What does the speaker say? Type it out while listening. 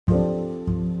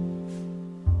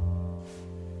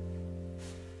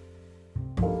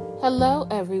Hello,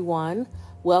 everyone.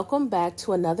 Welcome back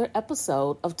to another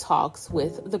episode of Talks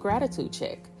with the Gratitude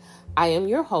Chick. I am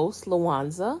your host,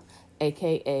 Lawanza,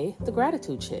 aka the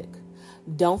Gratitude Chick.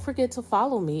 Don't forget to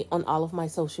follow me on all of my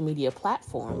social media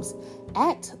platforms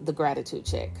at the Gratitude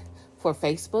Chick for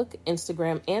Facebook,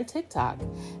 Instagram, and TikTok,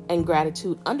 and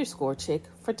Gratitude_Chick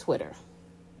for Twitter.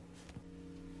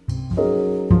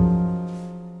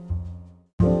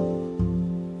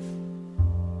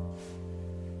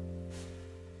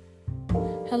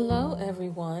 Hello,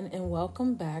 everyone, and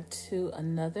welcome back to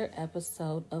another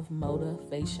episode of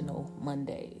Motivational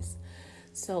Mondays.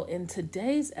 So in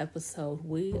today's episode,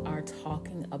 we are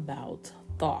talking about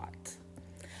thought,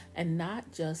 and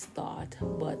not just thought,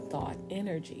 but thought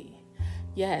energy.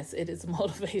 Yes, it is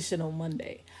Motivational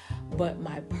Monday, but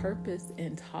my purpose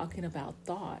in talking about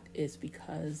thought is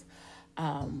because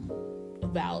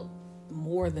about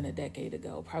more than a decade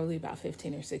ago, probably about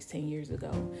 15 or 16 years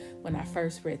ago, when I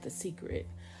first read The Secret,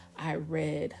 I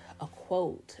read a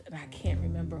quote, and I can't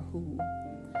remember who.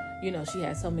 She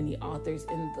had so many authors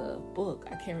in the book.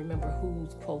 I can't remember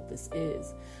whose quote this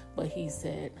is, but he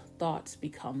said, "Thoughts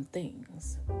become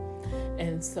things."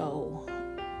 And so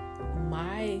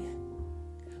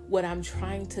what I'm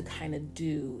trying to kind of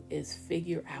do is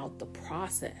figure out the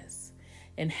process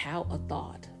and how a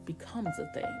thought becomes a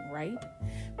thing, right?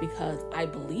 Because I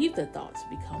believe that thoughts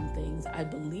become things. I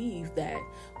believe that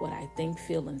what I think,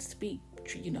 feel, and speak,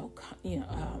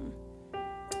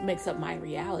 makes up my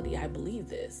reality. I believe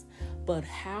this. But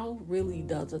how really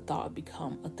does a thought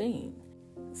become a thing?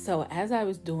 So as I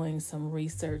was doing some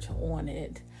research on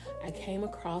it, I came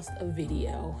across a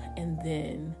video, and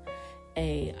then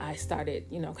I started,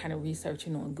 kind of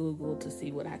researching on Google to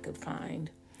see what I could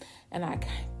find. And I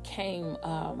came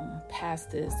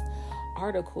past this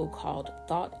article called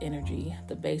Thought Energy,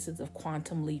 the Basis of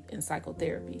Quantum Leap in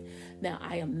Psychotherapy. Now,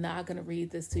 I am not going to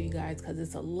read this to you guys because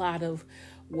it's a lot of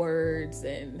words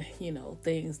and,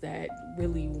 things that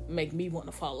really make me want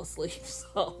to fall asleep.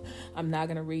 So I'm not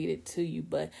going to read it to you,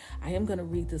 but I am going to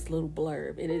read this little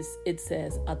blurb. It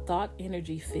says, a thought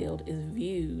energy field is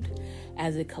viewed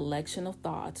as a collection of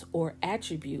thoughts or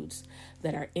attributes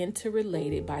that are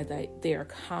interrelated by their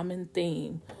common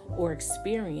theme or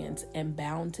experience and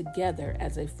bound together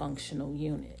as a functional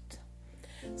unit.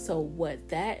 So what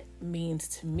that means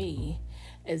to me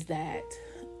is that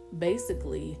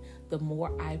basically the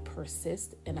more I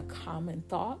persist in a common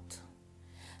thought,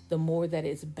 the more that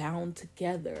it's bound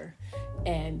together,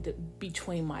 and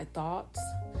between my thoughts,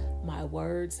 my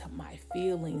words, my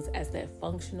feelings as that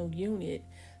functional unit,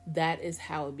 that is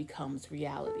how it becomes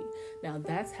reality. Now,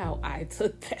 that's how I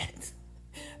took that.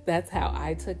 That's how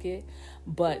I took it.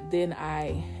 But then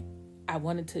I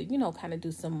wanted to, kind of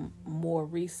do some more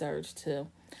research to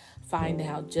find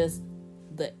out just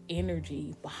the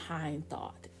energy behind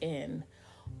thought and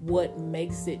what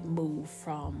makes it move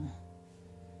from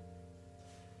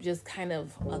just kind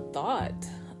of a thought,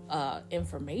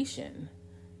 information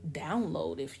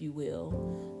download, if you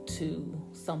will, to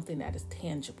something that is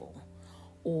tangible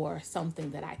or something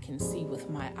that I can see with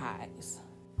my eyes.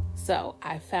 So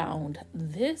I found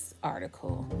this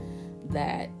article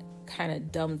that kind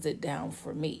of dumbs it down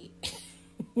for me.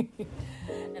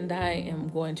 And I am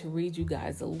going to read you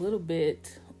guys a little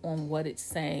bit on what it's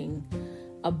saying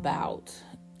about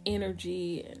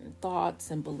energy and thoughts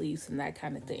and beliefs and that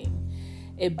kind of thing.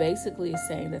 It basically is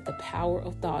saying that the power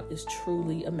of thought is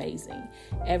truly amazing.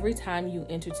 Every time you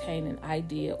entertain an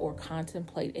idea or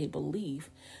contemplate a belief,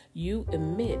 you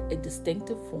emit a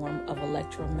distinctive form of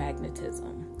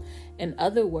electromagnetism. In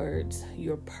other words,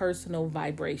 your personal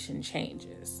vibration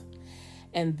changes.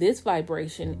 And this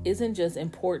vibration isn't just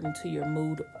important to your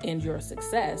mood and your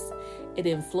success, it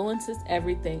influences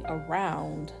everything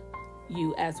around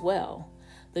you as well.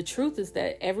 The truth is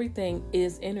that everything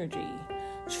is energy.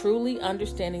 Truly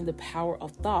understanding the power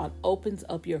of thought opens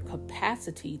up your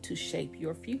capacity to shape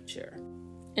your future.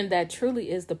 And that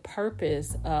truly is the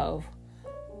purpose of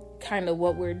kind of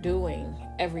what we're doing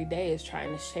every day, is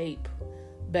trying to shape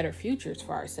better futures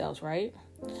for ourselves, right?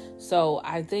 So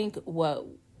I think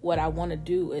what I want to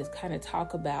do is kind of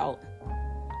talk about,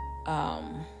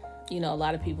 a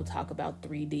lot of people talk about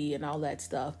 3D and all that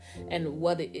stuff. And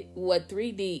what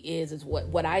 3D is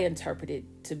what I interpret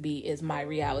it to be is my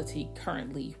reality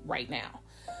currently right now.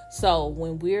 So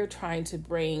when we're trying to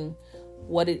bring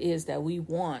what it is that we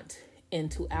want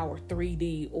into our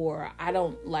 3D, or I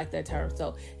don't like that term,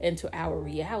 so into our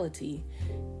reality,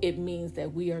 it means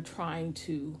that we are trying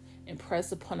to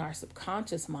impress upon our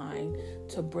subconscious mind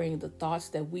to bring the thoughts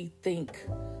that we think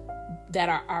that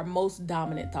are our most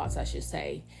dominant thoughts, I should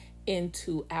say,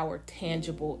 into our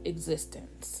tangible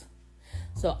existence.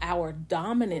 So our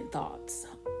dominant thoughts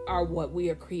are what we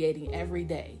are creating every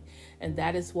day. And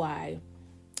that is why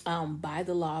by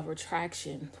the law of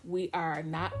attraction, we are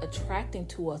not attracting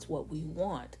to us what we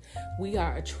want. We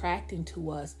are attracting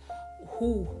to us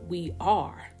who we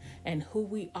are. And who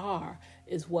we are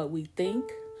is what we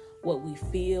think, what we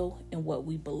feel, and what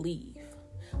we believe.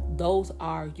 Those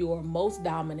are your most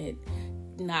dominant,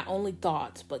 not only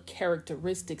thoughts, but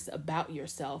characteristics about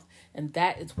yourself. And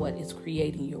that is what is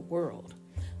creating your world.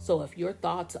 So if your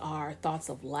thoughts are thoughts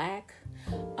of lack,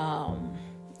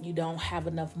 you don't have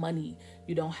enough money,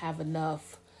 you don't have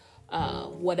enough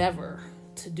whatever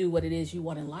to do what it is you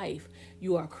want in life,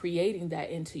 you are creating that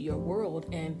into your world,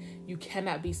 and you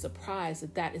cannot be surprised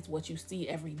that that is what you see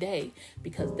every day,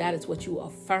 because that is what you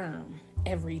affirm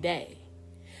every day.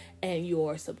 And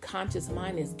your subconscious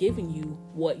mind is giving you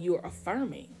what you're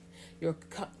affirming. Your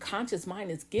conscious mind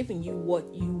is giving you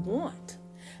what you want.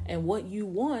 And what you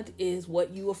want is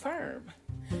what you affirm.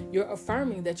 You're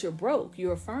affirming that you're broke.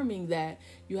 You're affirming that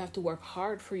you have to work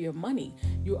hard for your money.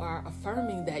 You are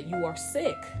affirming that you are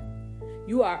sick.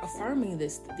 You are affirming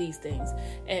these things.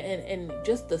 And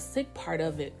just the sick part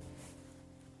of it,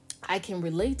 I can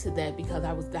relate to that because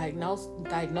I was diagnosed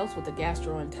with a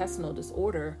gastrointestinal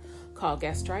disorder called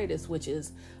gastritis, which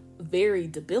is very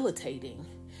debilitating.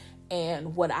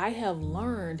 And what I have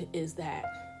learned is that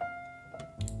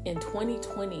in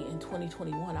 2020 and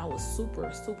 2021, I was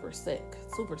super sick,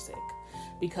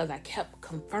 because I kept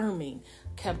confirming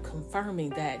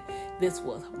that this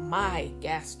was my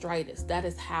gastritis. That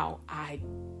is how I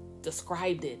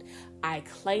described it. I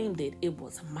claimed it. It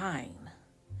was mine.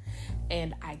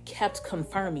 And I kept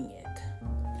confirming it.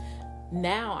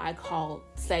 Now I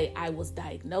say I was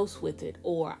diagnosed with it,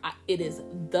 or it is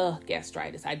the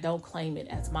gastritis. I don't claim it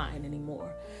as mine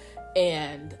anymore.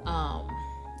 And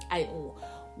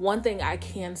one thing I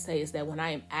can say is that when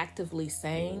I am actively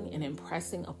saying and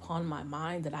impressing upon my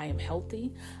mind that I am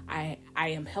healthy, I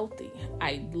am healthy.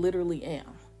 I literally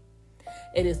am.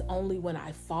 It is only when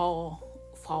I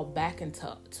fall back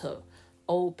into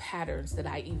old patterns that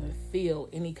I even feel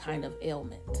any kind of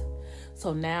ailment.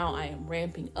 So now I am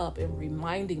ramping up and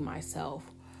reminding myself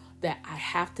that I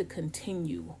have to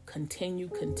continue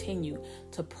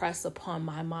to press upon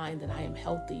my mind that I am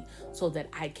healthy so that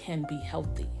I can be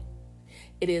healthy.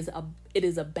 It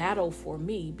is a battle for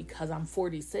me because I'm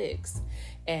 46,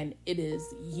 and it is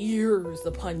years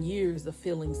upon years of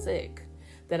feeling sick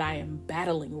that I am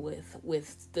battling with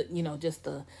the, just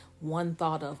the one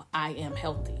thought of I am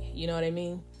healthy. You know what I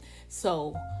mean?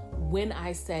 So when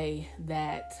I say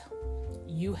that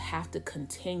you have to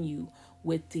continue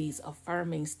with these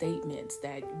affirming statements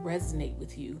that resonate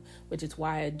with you, which is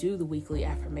why I do the weekly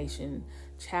affirmation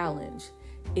challenge,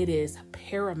 it is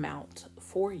paramount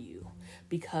for you.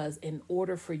 Because in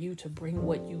order for you to bring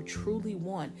what you truly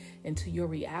want into your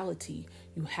reality,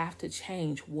 you have to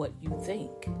change what you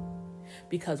think.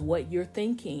 Because what you're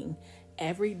thinking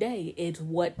every day is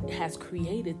what has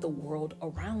created the world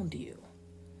around you.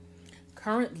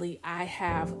 Currently, I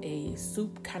have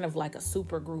kind of like a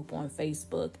super group on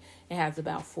Facebook. It has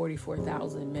about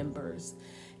 44,000 members.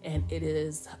 And it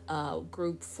is a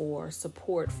group for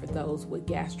support for those with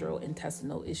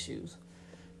gastrointestinal issues.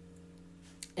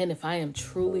 And if I am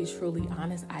truly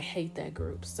honest, I hate that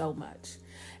group so much.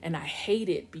 And I hate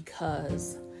it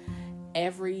because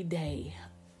every day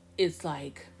it's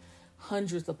like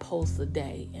hundreds of posts a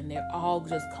day, and they're all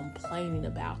just complaining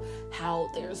about how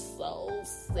they're so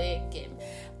sick, and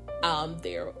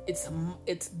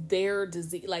it's their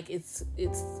disease. Like it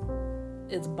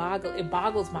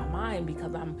boggles my mind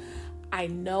because I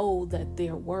know that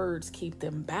their words keep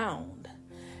them bound.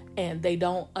 And they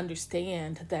don't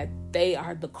understand that they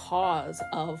are the cause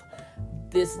of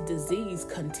this disease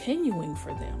continuing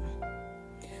for them.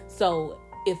 So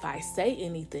if I say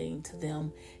anything to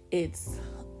them, it's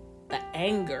the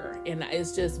anger. And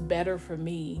it's just better for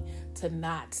me to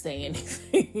not say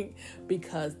anything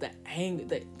because the anger,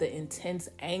 the intense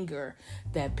anger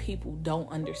that people don't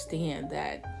understand,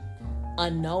 that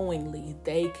unknowingly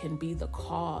they can be the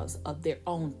cause of their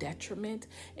own detriment.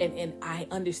 And I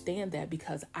understand that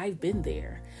because I've been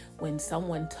there when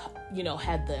someone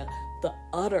had the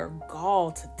utter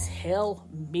gall to tell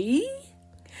me,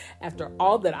 after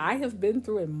all that I have been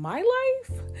through in my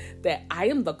life, that I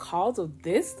am the cause of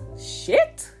this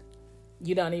shit.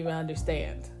 You don't even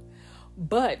understand.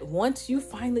 But once you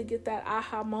finally get that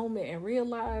aha moment and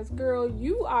realize, girl,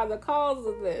 you are the cause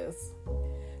of this,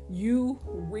 you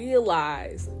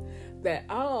realize that,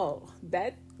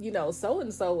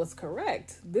 so-and-so was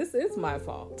correct. This is my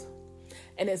fault.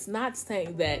 And it's not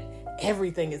saying that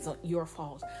everything is your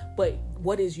fault, but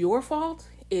what is your fault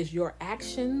is your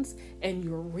actions and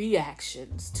your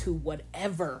reactions to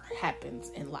whatever happens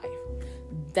in life.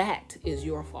 That is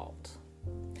your fault.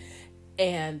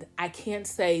 And I can't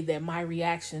say that my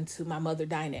reaction to my mother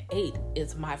dying at 8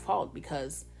 is my fault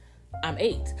because I'm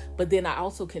 8. But then I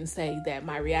also can say that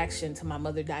my reaction to my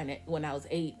mother dying when I was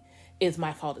 8 is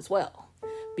my fault as well.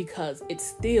 Because it's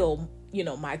still,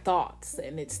 my thoughts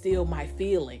and it's still my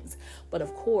feelings. But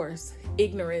of course,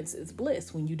 ignorance is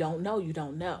bliss. When you don't know, you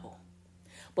don't know.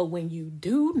 But when you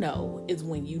do know is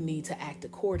when you need to act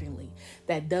accordingly.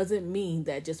 That doesn't mean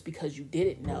that just because you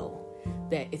didn't know,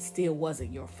 that it still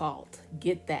wasn't your fault.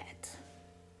 Get that.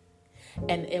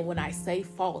 And when I say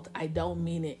fault, I don't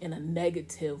mean it in a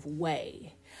negative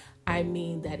way. I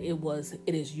mean that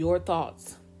it is your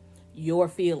thoughts, your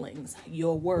feelings,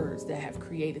 your words that have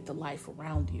created the life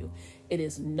around you. It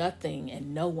is nothing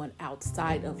and no one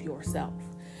outside of yourself.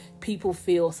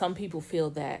 Some people feel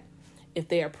that if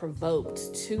they are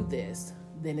provoked to this,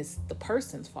 then it's the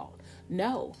person's fault.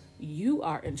 No, you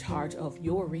are in charge of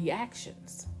your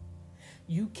reactions.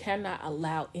 You cannot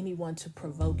allow anyone to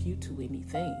provoke you to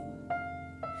anything.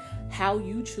 How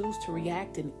you choose to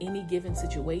react in any given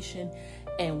situation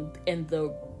and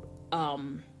the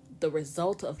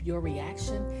result of your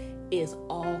reaction is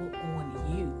all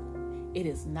on you. It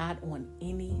is not on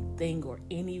anything or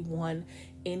anyone,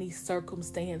 any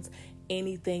circumstance,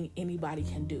 anything anybody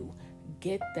can do.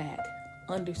 Get that,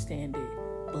 understand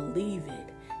it, believe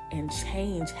it, and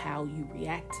change how you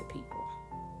react to people.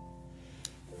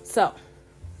 So,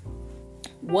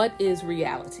 what is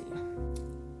reality?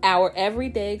 Our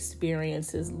everyday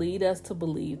experiences lead us to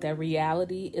believe that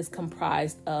reality is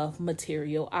comprised of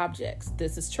material objects.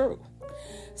 This is true.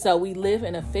 So we live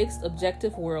in a fixed,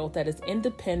 objective world that is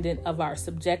independent of our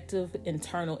subjective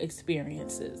internal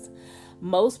experiences.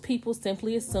 Most people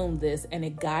simply assume this, and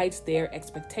it guides their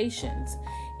expectations.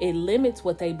 It limits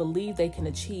what they believe they can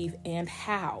achieve and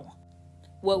how.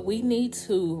 What we need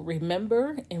to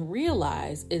remember and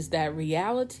realize is that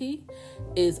reality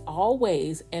is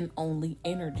always and only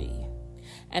energy.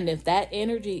 And if that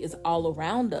energy is all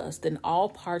around us, then all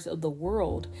parts of the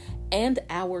world and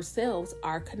ourselves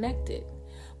are connected.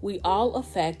 We all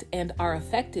affect and are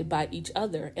affected by each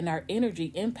other, and our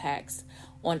energy impacts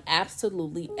on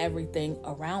absolutely everything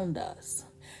around us.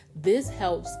 This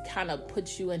helps kind of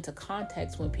put you into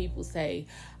context when people say,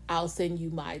 I'll send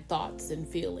you my thoughts and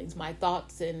feelings, my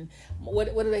thoughts and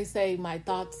what do they say? My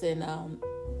thoughts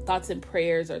and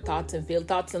prayers, or thoughts and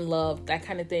thoughts and love, that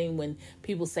kind of thing. When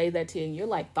people say that to you and you're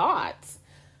like, thoughts,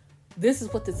 this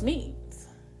is what this means.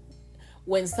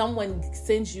 When someone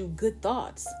sends you good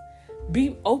thoughts,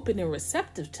 be open and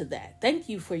receptive to that. Thank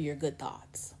you for your good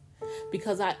thoughts.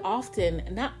 Because I often,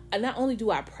 not only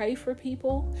do I pray for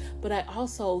people, but I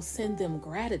also send them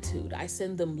gratitude. I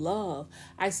send them love.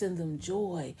 I send them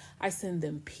joy. I send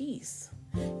them peace.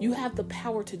 You have the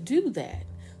power to do that.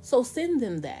 So send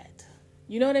them that.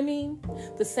 You know what I mean?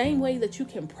 The same way that you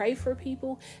can pray for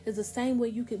people is the same way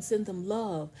you can send them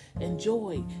love and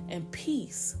joy and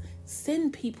peace.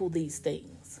 Send people these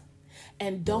things.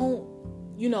 And don't,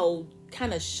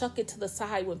 kind of shuck it to the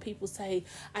side when people say,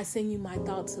 I send you my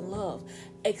thoughts and love.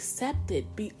 Accept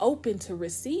it. Be open to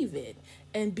receive it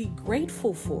and be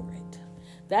grateful for it.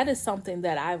 That is something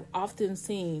that I've often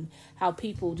seen, how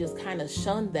people just kind of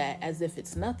shun that as if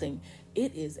it's nothing.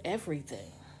 It is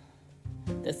everything.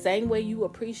 The same way you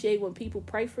appreciate when people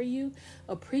pray for you,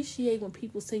 appreciate when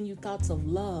people send you thoughts of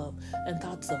love and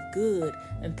thoughts of good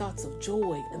and thoughts of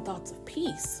joy and thoughts of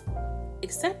peace.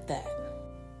 Accept that.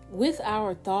 With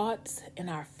our thoughts and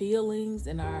our feelings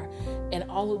and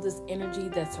all of this energy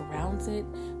that surrounds it,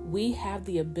 we have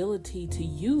the ability to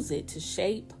use it to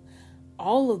shape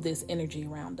all of this energy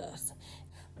around us.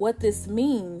 What this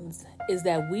means is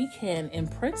that we can, in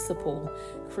principle,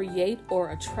 create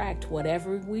or attract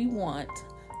whatever we want,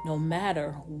 no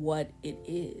matter what it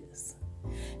is.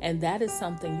 And that is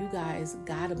something you guys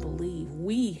gotta believe.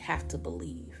 We have to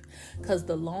believe. Because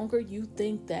the longer you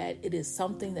think that it is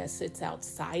something that sits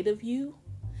outside of you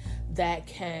that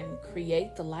can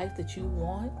create the life that you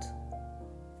want,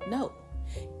 no.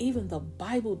 Even the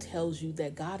Bible tells you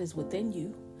that God is within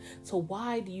you. So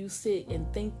why do you sit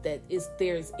and think that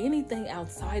there's anything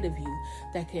outside of you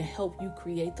that can help you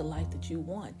create the life that you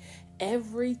want?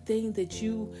 Everything that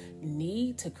you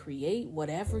need to create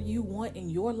whatever you want in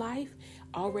your life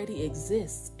already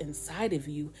exists inside of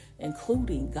you,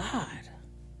 including God.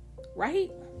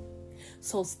 Right?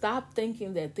 So stop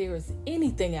thinking that there is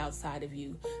anything outside of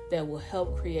you that will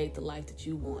help create the life that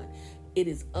you want. It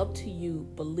is up to you.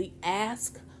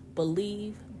 Ask,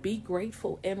 believe, be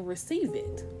grateful, and receive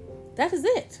it. That is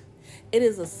it. It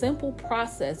is a simple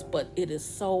process, but it is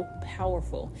so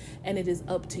powerful. And it is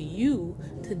up to you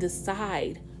to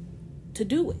decide to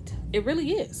do it. It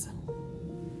really is.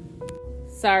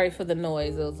 Sorry for the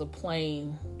noise. It was a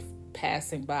plane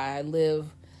passing by. I live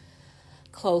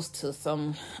close to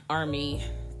some Army,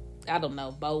 I don't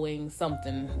know, Boeing,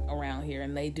 something around here,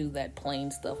 and they do that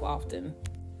plane stuff often.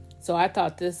 So I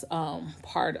thought this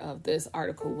part of this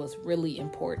article was really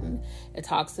important. It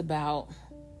talks about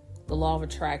the law of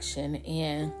attraction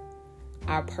and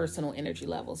our personal energy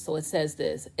levels. So it says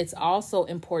this: it's also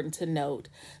important to note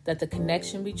that the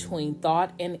connection between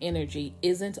thought and energy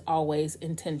isn't always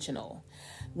intentional.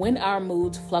 When our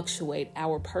moods fluctuate,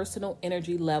 our personal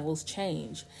energy levels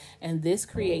change, and this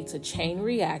creates a chain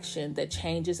reaction that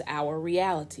changes our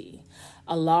reality.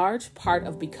 A large part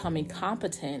of becoming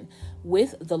competent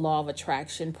with the law of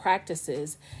attraction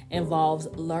practices involves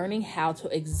learning how to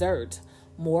exert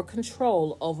more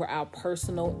control over our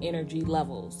personal energy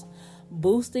levels,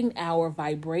 boosting our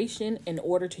vibration in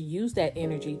order to use that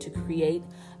energy to create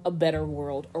a better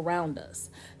world around us.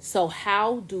 So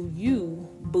how do you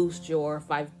boost your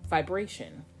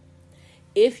vibration?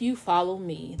 If you follow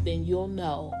me, then you'll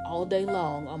know all day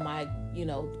long on my,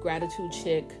 Gratitude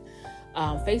Chick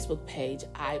Facebook page,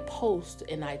 I post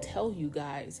and I tell you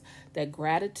guys that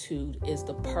gratitude is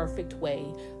the perfect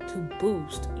way to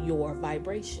boost your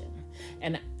vibration.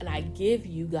 And I give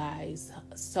you guys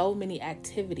so many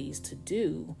activities to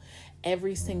do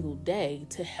every single day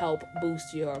to help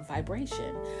boost your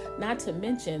vibration. Not to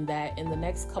mention that in the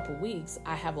next couple weeks,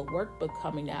 I have a workbook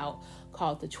coming out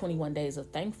called the 21 Days of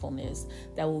Thankfulness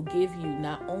that will give you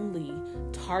not only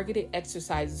targeted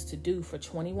exercises to do for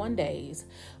 21 days,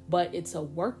 but it's a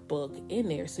workbook in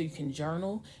there so you can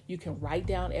journal, you can write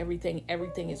down everything.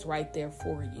 Everything is right there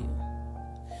for you.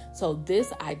 So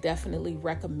this I definitely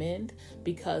recommend,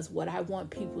 because what I want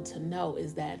people to know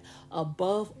is that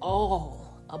above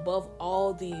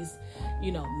all these,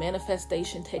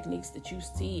 manifestation techniques that you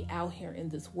see out here in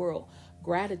this world,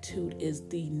 gratitude is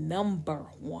the number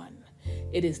one.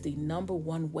 It is the number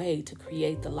one way to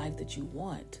create the life that you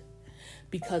want,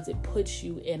 because it puts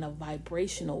you in a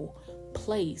vibrational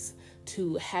place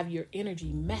to have your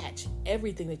energy match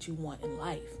everything that you want in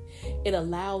life. It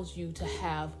allows you to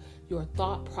have your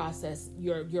thought process,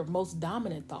 your most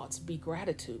dominant thoughts be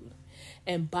gratitude.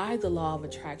 And by the law of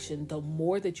attraction, the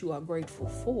more that you are grateful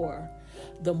for,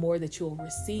 the more that you'll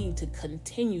receive to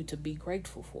continue to be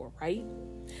grateful for, right?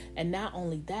 And not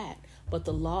only that, but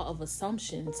the law of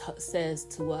assumptions says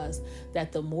to us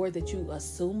that the more that you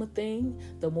assume a thing,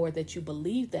 the more that you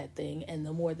believe that thing, and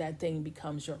the more that thing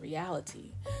becomes your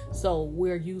reality. So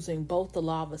we're using both the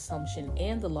law of assumption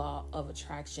and the law of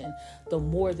attraction. The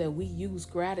more that we use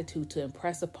gratitude to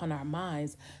impress upon our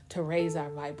minds to raise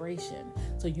our vibration.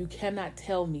 So you cannot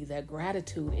tell me that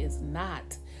gratitude is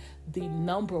not the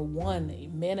number one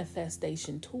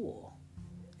manifestation tool.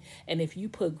 And if you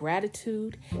put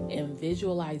gratitude and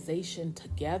visualization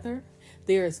together,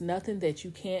 there is nothing that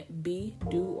you can't be,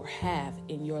 do, or have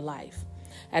in your life.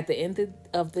 At the end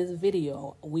of this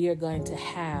video, we are going to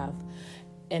have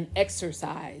an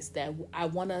exercise that I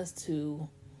want us to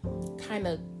kind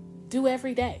of do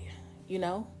every day,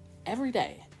 every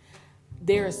day.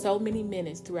 There are so many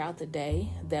minutes throughout the day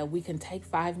that we can take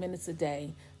 5 minutes a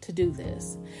day to do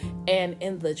this. And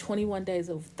in the 21 Days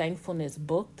of Thankfulness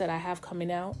book that I have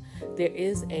coming out, there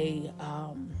is an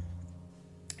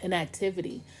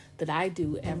activity that I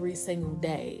do every single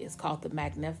day. It's called the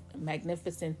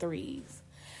Magnificent Threes,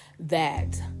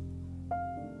 that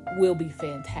will be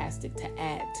fantastic to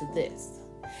add to this.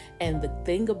 And the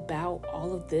thing about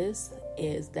all of this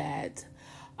is that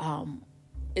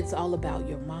it's all about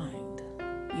your mind.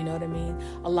 You know what I mean?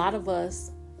 A lot of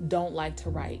us don't like to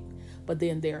write, but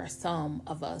then there are some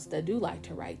of us that do like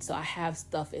to write. So I have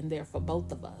stuff in there for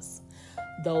both of us,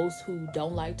 those who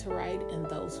don't like to write and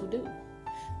those who do.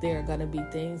 There are going to be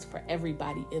things for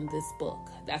everybody in this book.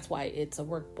 That's why it's a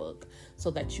workbook,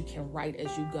 so that you can write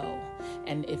as you go.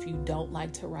 And if you don't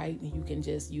like to write, you can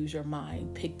just use your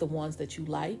mind. Pick the ones that you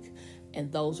like, and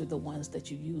those are the ones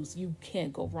that you use. You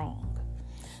can't go wrong.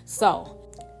 So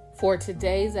for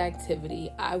today's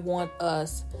activity, I want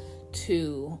us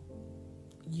to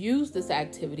use this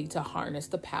activity to harness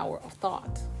the power of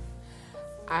thought.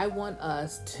 I want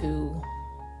us to,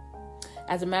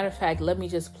 as a matter of fact, let me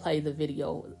just play the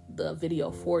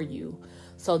video for you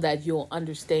so that you'll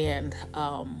understand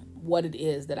what it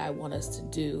is that I want us to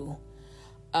do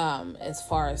as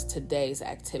far as today's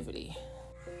activity.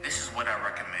 This is what I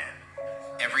recommend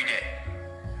every day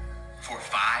for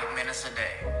 5 minutes a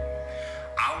day.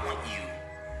 I want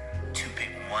you to pick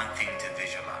one thing to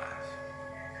visualize.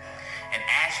 And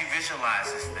as you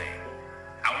visualize this thing,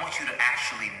 I want you to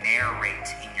actually narrate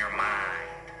in your mind,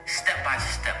 step by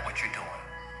step, what you're doing.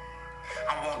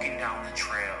 I'm walking down the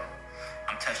trail.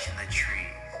 I'm touching the trees.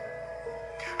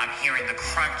 I'm hearing the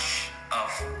crunch of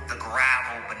the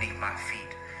gravel beneath my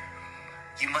feet.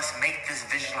 You must make this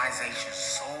visualization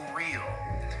so real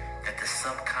that the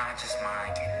subconscious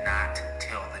mind cannot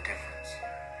tell the difference,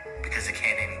 because it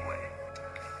can't anyway.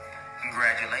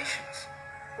 Congratulations.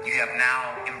 You have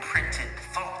now imprinted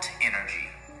thought energy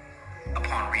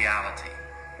upon reality.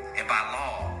 And by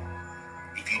law,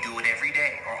 if you do it every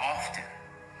day or often,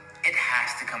 it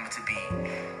has to come into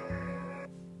being.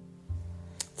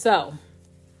 So,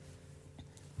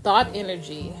 thought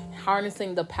energy,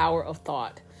 harnessing the power of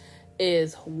thought,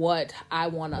 is what I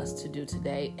want us to do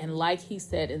today. And like he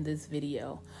said in this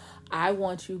video, I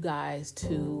want you guys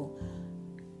to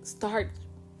start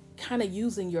kind of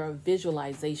using your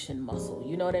visualization muscle.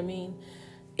 You know what I mean?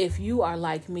 If you are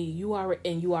like me, you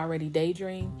already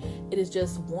daydream, it is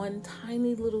just one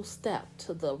tiny little step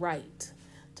to the right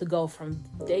to go from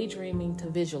daydreaming to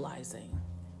visualizing.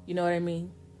 You know what I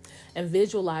mean? And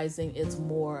visualizing is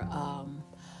more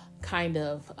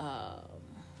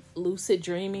lucid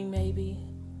dreaming, maybe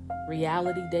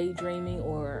reality daydreaming,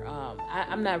 or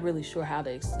I'm not really sure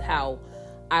how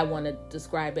I want to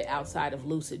describe it outside of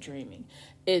lucid dreaming.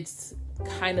 It's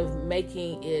kind of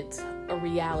making it a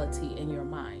reality in your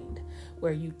mind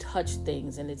where you touch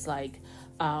things, and it's like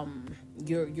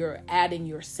you're adding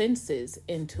your senses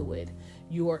into it.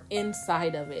 You're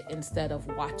inside of it instead of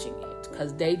watching it,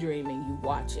 because daydreaming, you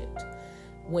watch it.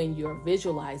 When you're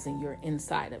visualizing, you're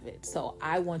inside of it. So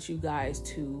I want you guys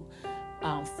to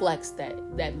flex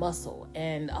that muscle.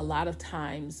 And a lot of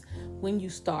times when you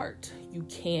start, you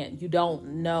don't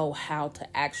know how to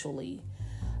actually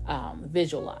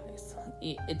visualize.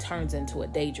 It turns into a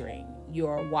daydream.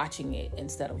 You're watching it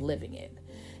instead of living it.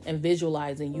 And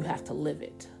visualizing, you have to live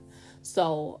it.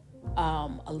 So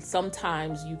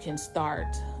sometimes you can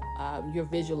start your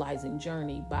visualizing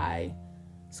journey by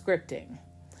scripting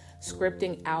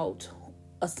out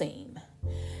a scene.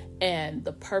 And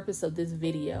the purpose of this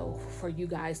video for you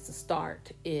guys to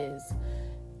start is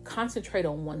concentrate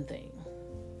on one thing.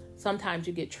 Sometimes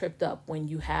you get tripped up when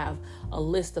you have a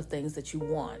list of things that you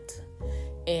want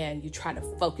and you try to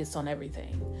focus on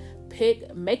everything.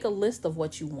 Make a list of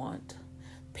what you want.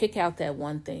 Pick out that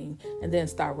one thing and then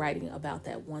start writing about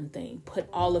that one thing. Put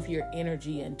all of your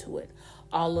energy into it,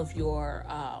 all of your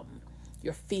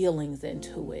feelings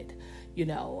into it.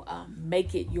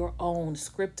 Make it your own.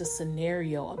 Script a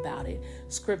scenario about it.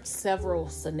 Script several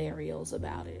scenarios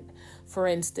about it. For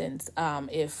instance,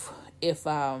 if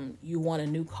you want a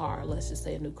new car, let's just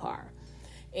say a new car,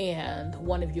 and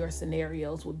one of your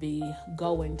scenarios would be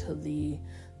going to the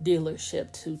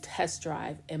dealership to test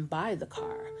drive and buy the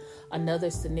car. Another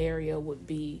scenario would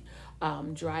be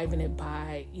driving it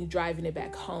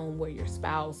back home, where your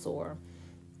spouse or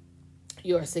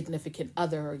your significant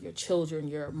other or your children,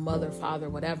 your mother, father,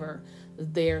 whatever, is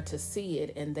there to see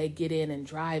it, and they get in and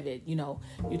drive it. You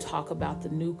talk about the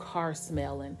new car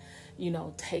smell, and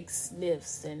take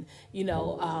sniffs, and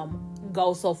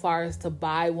go so far as to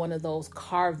buy one of those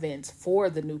car vents for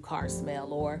the new car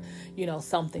smell, or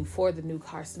something for the new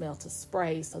car smell to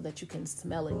spray so that you can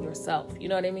smell it yourself. You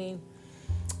know what I mean?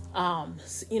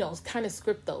 Kind of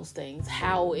script those things,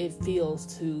 how it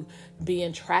feels to be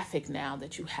in traffic now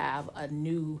that you have a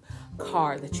new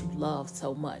car that you love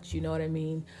so much. You know what I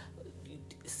mean?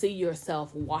 See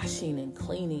yourself washing and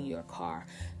cleaning your car.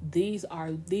 These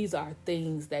are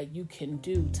things that you can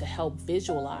do to help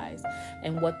visualize.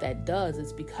 And what that does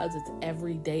is, because it's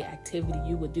everyday activity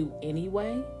you would do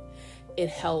anyway, it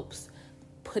helps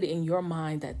put in your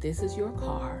mind that this is your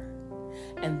car.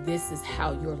 And this is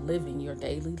how you're living your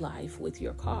daily life with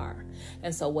your car.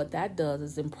 And so what that does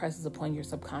is impresses upon your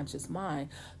subconscious mind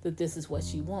that this is what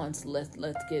she wants. Let's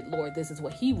get, Lord, this is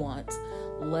what he wants.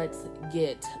 Let's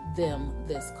get them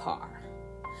this car.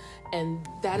 And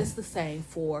that is the same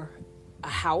for a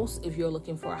house. If you're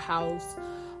looking for a house,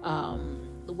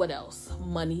 what else?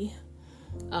 Money.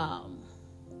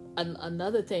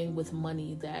 Another thing with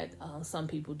money that some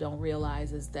people don't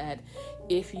realize is that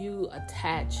if you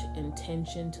attach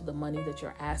intention to the money that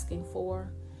you're asking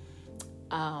for,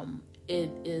 it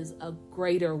is a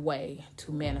greater way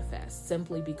to manifest,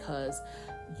 simply because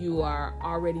you are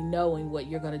already knowing what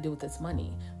you're going to do with this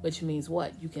money, which means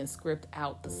what? You can script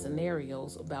out the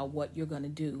scenarios about what you're going to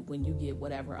do when you get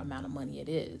whatever amount of money it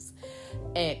is.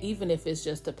 And even if it's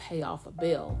just to pay off a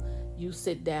bill, you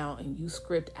sit down and you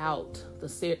script out the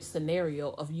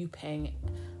scenario of you paying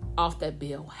off that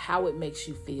bill, how it makes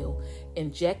you feel,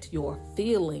 inject your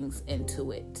feelings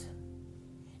into it,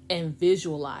 and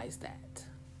visualize that.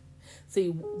 See,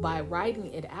 by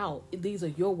writing it out, these are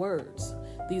your words.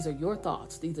 These are your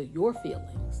thoughts. These are your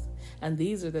feelings. And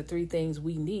these are the 3 things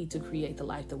we need to create the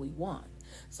life that we want.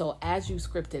 So as you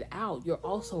script it out, you're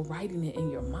also writing it in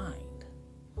your mind.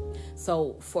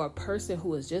 So for a person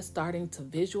who is just starting to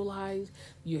visualize,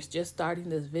 you're just starting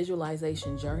this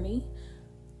visualization journey,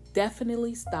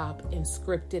 definitely stop and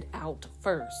script it out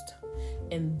first.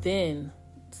 And then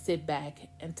sit back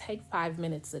and take 5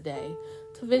 minutes a day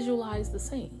to visualize the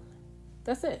scene.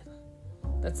 That's it.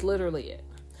 That's literally it.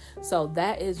 So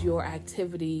that is your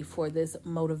activity for this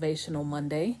Motivational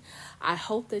Monday. I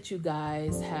hope that you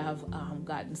guys have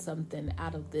gotten something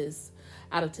out of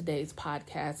today's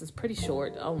podcast. It's pretty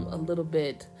short, a little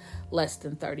bit less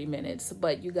than 30 minutes,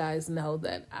 but you guys know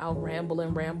that I'll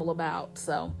ramble about.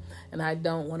 And I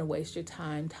don't want to waste your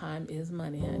time. Time is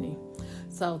money, honey.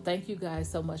 So thank you guys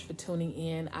so much for tuning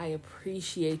in. I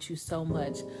appreciate you so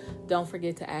much. Don't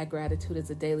forget to add gratitude as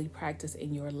a daily practice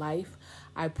in your life.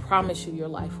 I promise you your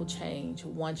life will change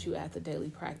once you add the daily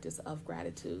practice of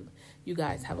gratitude. You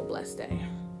guys have a blessed day.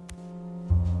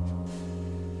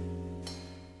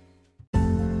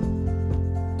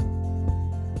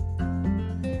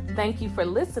 Thank you for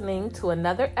listening to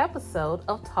another episode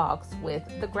of Talks with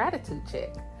the Gratitude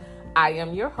Chick. I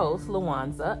am your host,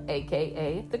 Luanza,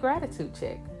 aka The Gratitude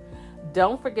Chick.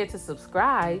 Don't forget to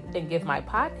subscribe and give my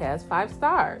podcast 5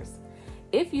 stars.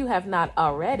 If you have not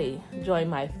already, join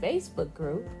my Facebook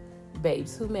group,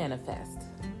 Babes Who Manifest.